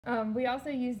We also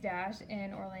use Dash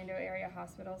in Orlando area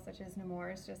hospitals such as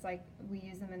Nemours, just like we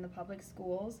use them in the public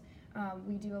schools.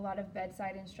 We do a lot of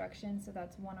bedside instruction, so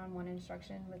that's one-on-one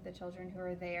instruction with the children who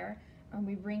are there.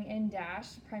 We bring in Dash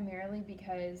primarily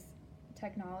because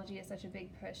technology is such a big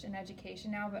push in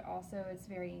education now, but also it's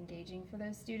very engaging for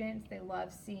those students. They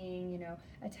love seeing,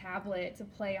 a tablet to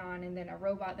play on and then a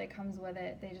robot that comes with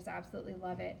it. They just absolutely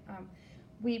love it.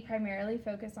 We primarily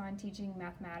focus on teaching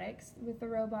mathematics with the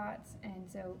robots, and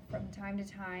so from time to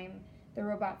time, the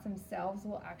robots themselves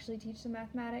will actually teach the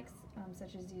mathematics,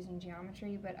 such as using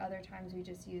geometry, but other times we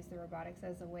just use the robotics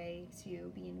as a way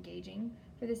to be engaging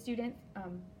for the students.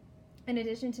 In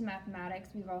addition to mathematics,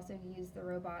 we've also used the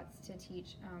robots to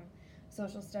teach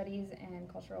social studies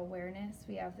and cultural awareness.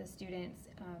 We have the students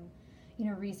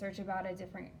research about a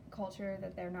different culture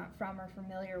that they're not from or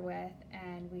familiar with,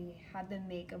 and we had them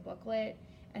make a booklet,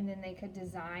 and then they could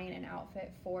design an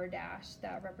outfit for Dash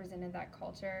that represented that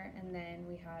culture, and then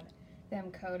we had them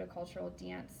code a cultural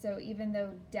dance. So even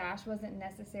though Dash wasn't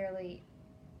necessarily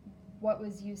what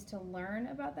was used to learn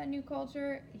about that new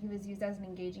culture, he was used as an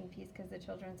engaging piece because the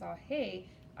children saw, hey,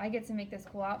 I get to make this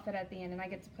cool outfit at the end and I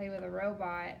get to play with a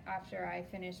robot after I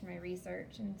finish my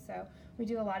research. And so we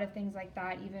do a lot of things like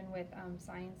that, even with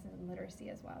science and literacy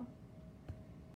as well.